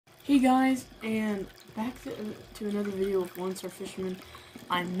Hey guys, and back to another video of Lone Star Fisherman.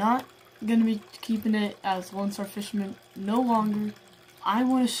 I'm not gonna be keeping it as Lone Star Fisherman no longer. I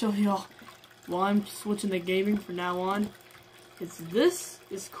want to show y'all while I'm switching to gaming from now on. This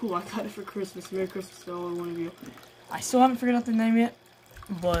is cool. I got it for Christmas. Merry Christmas to all one of you. I still haven't figured out the name yet,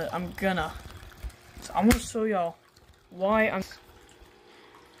 but I'm gonna. So I'm gonna show y'all why I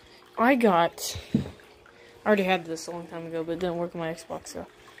already had this a long time ago, but it didn't work on my Xbox, so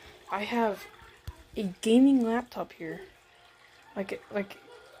I have a gaming laptop here. Like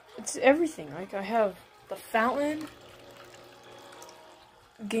it's everything. Like I have the fountain,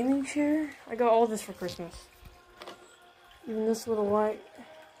 gaming chair. I got all this for Christmas. Even this little light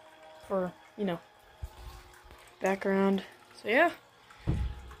for, you know, background. So yeah,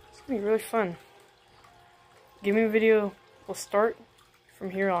 it's gonna be really fun. Gaming video will start from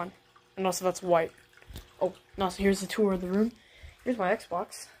here on, and also that's white. Oh, and also here's the tour of the room. Here's my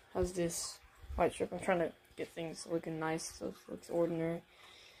Xbox. Has this white strip. I'm trying to get things looking nice so it looks ordinary.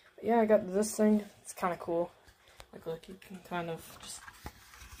 But yeah, I got this thing. It's kind of cool. Like, look, you can kind of just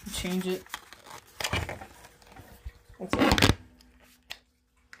change it.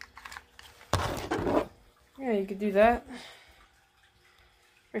 Yeah, you could do that.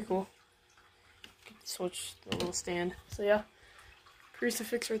 Very cool. You could switch the little stand. So yeah,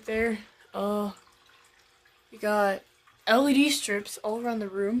 crucifix right there. We got LED strips all around the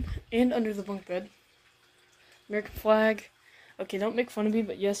room and under the bunk bed. American flag. Okay, don't make fun of me,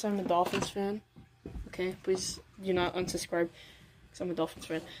 but yes, I'm a Dolphins fan. Okay, please do not unsubscribe because I'm a Dolphins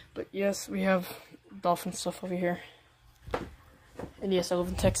fan. But yes, we have Dolphin stuff over here. And yes, I live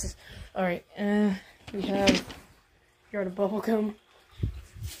in Texas. Alright, we have yard of bubblegum,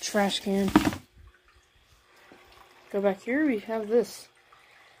 trash can. Go back here, we have this.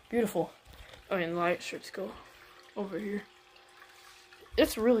 Beautiful. Oh, and the light strips go over here.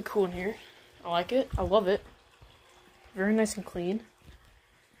 It's really cool in here. I like it. I love it. Very nice and clean.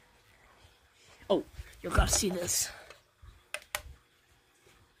 Oh, you gotta see this.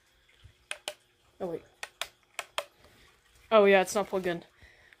 Oh, wait. Oh, yeah, it's not plugged in.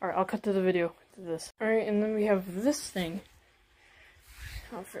 Alright, I'll cut to the video to this. Alright, and then we have this thing.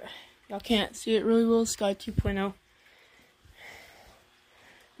 Y'all can't see it really well. Sky 2.0.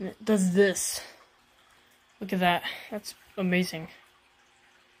 And it does this. Look at that. That's amazing.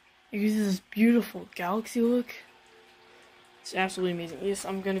 It gives this beautiful galaxy look. It's absolutely amazing. Yes,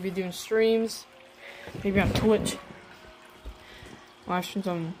 I'm going to be doing streams. Maybe on Twitch. Live streams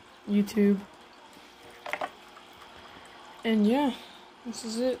on YouTube. And yeah, this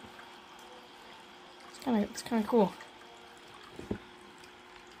is it. It's kind of cool.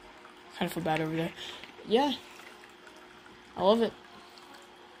 Kind of feel bad over there. Yeah. I love it.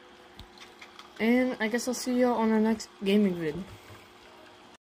 And I guess I'll see y'all on our next gaming vid.